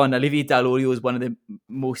so fun. Olivier Dallorio is one of the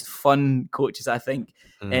most fun coaches, I think,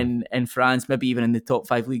 in France, maybe even in the top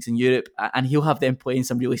 5 leagues in Europe. And he'll have them playing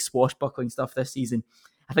some really swashbuckling stuff this season.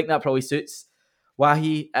 I think that probably suits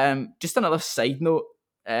Wahi. Just another side note,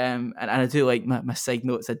 and I do like my side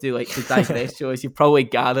notes. I do like to digress, Joe, as you probably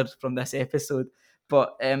gathered from this episode.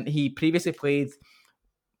 But he previously played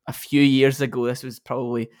a few years ago. This was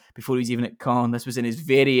probably before he was even at Caen. This was in his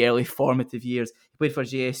very early formative years. He played for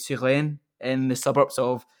GS Suresnes in the suburbs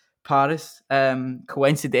of Paris.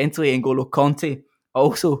 Coincidentally, N'Golo Conte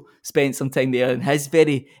also spent some time there in his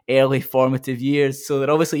very early formative years. So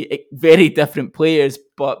they're obviously very different players,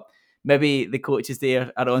 but maybe the coaches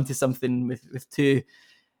there are onto something with two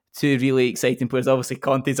really exciting players. Obviously,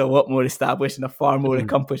 Conte's a lot more established and a far more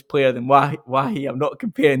accomplished player than Wahi. I'm not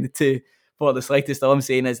comparing the two for the slightest. All I'm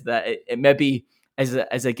saying is that it maybe is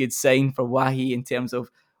a good sign for Wahi in terms of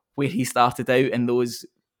where he started out and those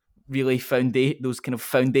really those kind of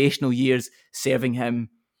foundational years serving him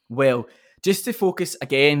well. Just to focus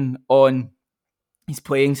again on his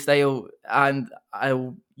playing style, and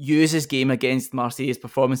I'll use his game against Marseille, his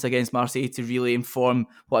performance against Marseille, to really inform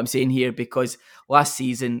what I'm saying here, because last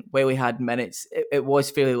season, while he had minutes, it was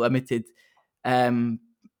fairly limited.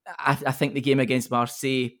 I think the game against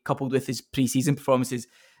Marseille, coupled with his pre-season performances,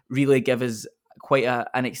 really give us quite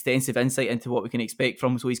an extensive insight into what we can expect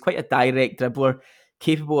from him. So he's quite a direct dribbler,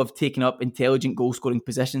 capable of taking up intelligent goal-scoring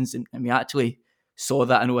positions, and we actually saw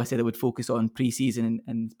that. I know I said I would focus on pre-season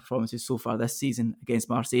and performances so far this season against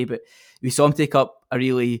Marseille, but we saw him take up a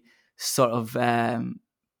really sort of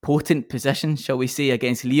potent position, shall we say,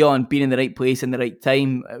 against Lyon, being in the right place in the right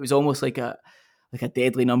time. It was almost like a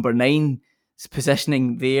deadly number 9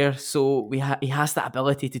 positioning there. So he has that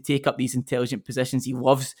ability to take up these intelligent positions. He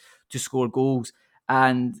loves to score goals,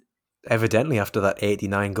 and evidently after that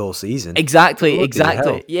 89 goal season. Exactly.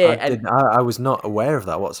 Yeah. I was not aware of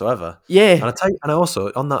that whatsoever. Yeah. And I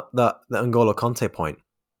also, on that N'Golo Conte point,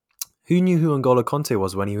 who knew who N'Golo Conte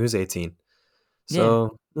was when he was 18?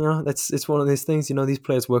 So, it's one of these things, these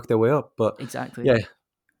players work their way up, but exactly. Yeah.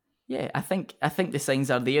 Yeah, I think the signs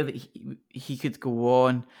are there that he could go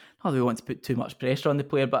on. Not that we want to put too much pressure on the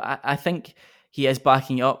player, but I think he is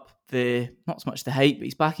backing up not so much the hype, but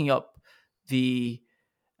he's backing up the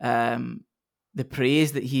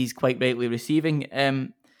praise that he's quite rightly receiving.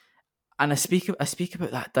 And I speak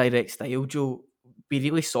about that direct style, Joe. We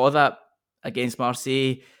really saw that against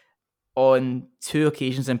Marseille on 2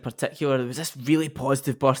 occasions in particular. There was this really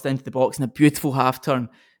positive burst into the box and a beautiful half turn.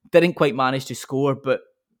 Didn't quite manage to score, but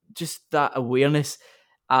just that awareness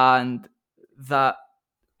and that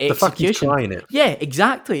execution. The fact he's trying it. Yeah,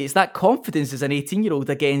 exactly. It's that confidence as an 18-year-old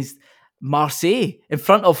against Marseille in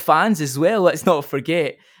front of fans as well. Let's not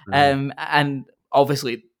forget. And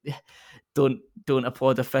obviously, don't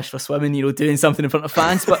applaud a fish for swimming. Doing something in front of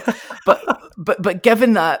fans. But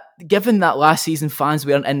given that last season fans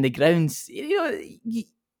weren't in the grounds,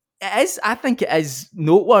 I think it is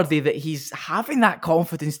noteworthy that he's having that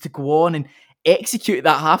confidence to go on and execute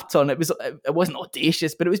that half turn. It wasn't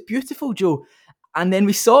audacious, but it was beautiful, Joe. And then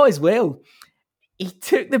we saw as well, he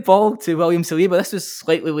took the ball to William Saliba. This was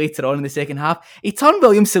slightly later on in the second half. He turned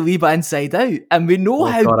William Saliba inside out, and we know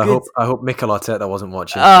how good. I hope Mikel Arteta wasn't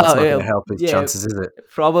watching. That's not going to help his chances, is it?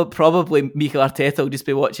 Probably Mikel Arteta will just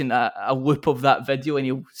be watching a loop of that video, and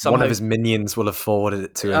he'll somehow... One of his minions will have forwarded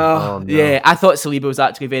it to him. No. Yeah, I thought Saliba was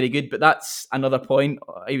actually very good, but that's another point.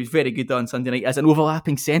 He was very good on Sunday night as an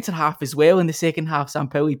overlapping centre half as well in the second half.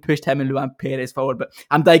 Sampaoli pushed him and Luan Perez forward, but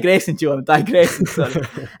I'm digressing, Joe. Sorry.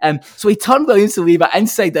 So he turned William Saliba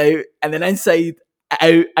inside out and then inside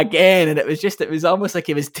out again, and it was almost like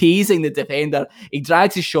he was teasing the defender. He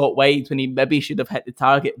drags his shot wide when he maybe should have hit the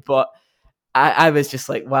target, but I was just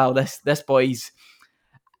like, wow, this boy's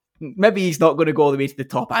maybe he's not going to go all the way to the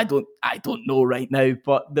top. I don't know right now,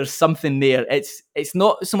 but there's something there. It's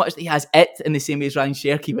not so much that he has it in the same way as Rayan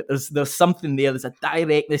Cherki, but there's something there. There's a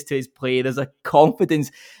directness to his play. There's a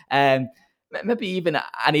confidence. Maybe even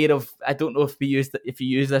an air of, I don't know if you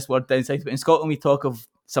use this word down south, but in Scotland we talk of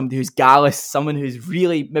somebody who's gallus, someone who's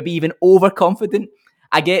really maybe even overconfident.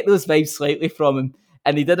 I get those vibes slightly from him,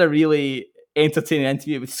 and he did a really entertaining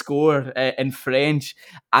interview with Score in French,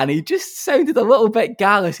 and he just sounded a little bit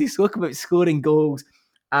gallus. He spoke about scoring goals,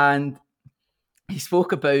 and he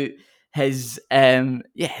spoke about his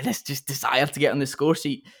this just desire to get on the score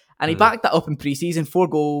sheet, and he backed that up in pre-season, 4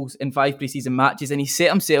 goals in 5 pre-season matches, and he set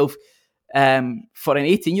himself for an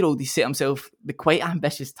 18-year-old, he set himself the quite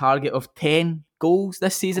ambitious target of 10 goals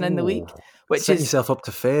this season in the league, which set yourself up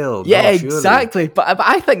to fail. Yeah, exactly. But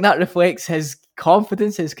I think that reflects his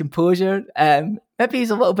confidence, his composure. Maybe he's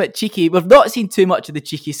a little bit cheeky. We've not seen too much of the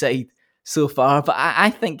cheeky side so far, but I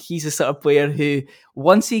think he's the sort of player who,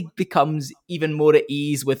 once he becomes even more at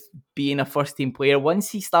ease with being a first-team player, once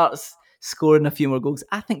he starts scoring a few more goals,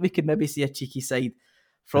 I think we could maybe see a cheeky side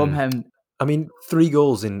from him. I mean, 3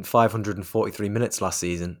 goals in 543 minutes last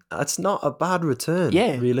season. That's not a bad return,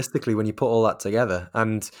 realistically, when you put all that together.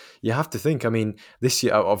 And you have to think, I mean, this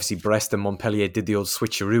year, obviously, Brest and Montpellier did the old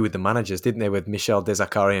switcheroo with the managers, didn't they? With Michel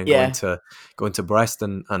Dezacarian going to Brest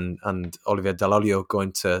and Olivier Dall'Olio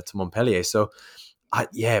going to Montpellier. So,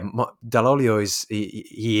 Dall'Olio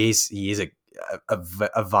is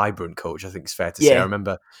a vibrant coach, I think it's fair to say. I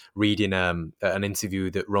remember reading an interview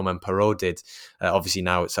that Romain Perrault did, obviously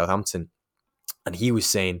now at Southampton. And he was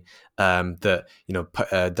saying that,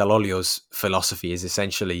 Dall'Olio's philosophy is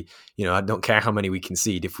essentially, I don't care how many we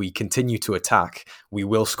concede. If we continue to attack, we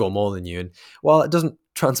will score more than you. And while it doesn't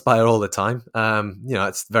transpire all the time,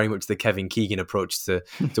 it's very much the Kevin Keegan approach to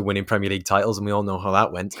winning Premier League titles. And we all know how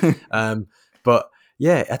that went. But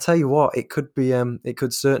yeah, I tell you what, it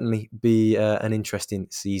could certainly be an interesting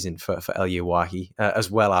season for Elye Wahi, as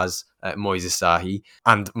well as Moïse Sahi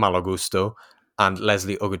and Malo Gusto and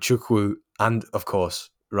Lesley Ugochukwu, and of course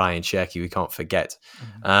Rayan Cherki, we can't forget.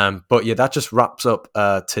 But yeah, that just wraps up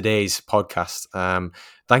today's podcast.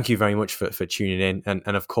 Thank you very much for tuning in,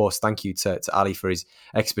 and of course thank you to Ali for his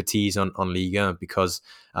expertise on Ligue, because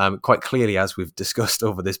quite clearly, as we've discussed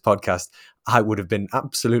over this podcast, I would have been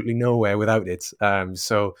absolutely nowhere without it.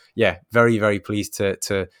 So yeah, very, very pleased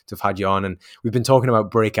to have had you on. And we've been talking about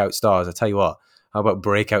breakout stars. I tell you what, how about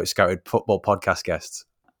breakout scouted football podcast guests?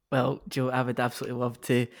 Well, Joe, I would absolutely love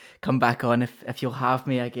to come back on if you'll have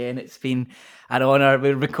me again. It's been an honour.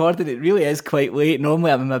 We're recording, it really is quite late.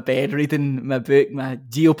 Normally I'm in my bed reading my book, my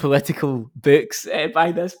geopolitical books.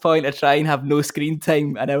 By this point, I try and have no screen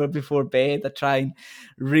time an hour before bed. I try and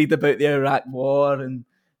read about the Iraq War and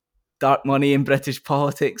dark money in British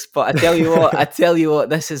politics. But I tell you what,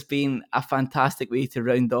 this has been a fantastic way to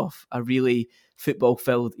round off a really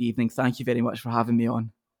football-filled evening. Thank you very much for having me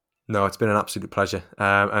on. No, it's been an absolute pleasure.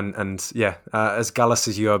 As gallus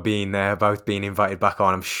as you are being there about being invited back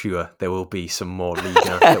on, I'm sure there will be some more Ligue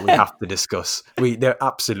that we have to discuss. There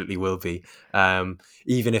absolutely will be.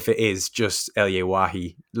 Even if it is just Elye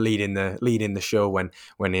Wahi leading the show when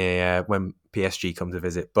PSG come to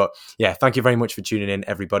visit. But yeah, thank you very much for tuning in,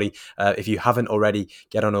 everybody. If you haven't already,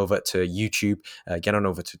 get on over to YouTube, get on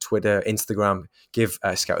over to Twitter, Instagram, give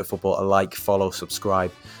Scouted Football a like, follow,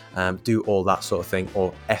 subscribe, do all that sort of thing,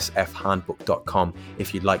 or sfhandbook.com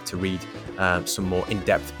if you'd like to read some more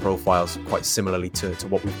in-depth profiles, quite similarly to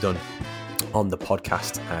what we've done on the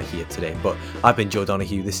podcast here today. But I've been Joe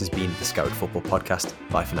Donoghue. This has been the Scouted Football Podcast.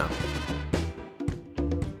 Bye for now.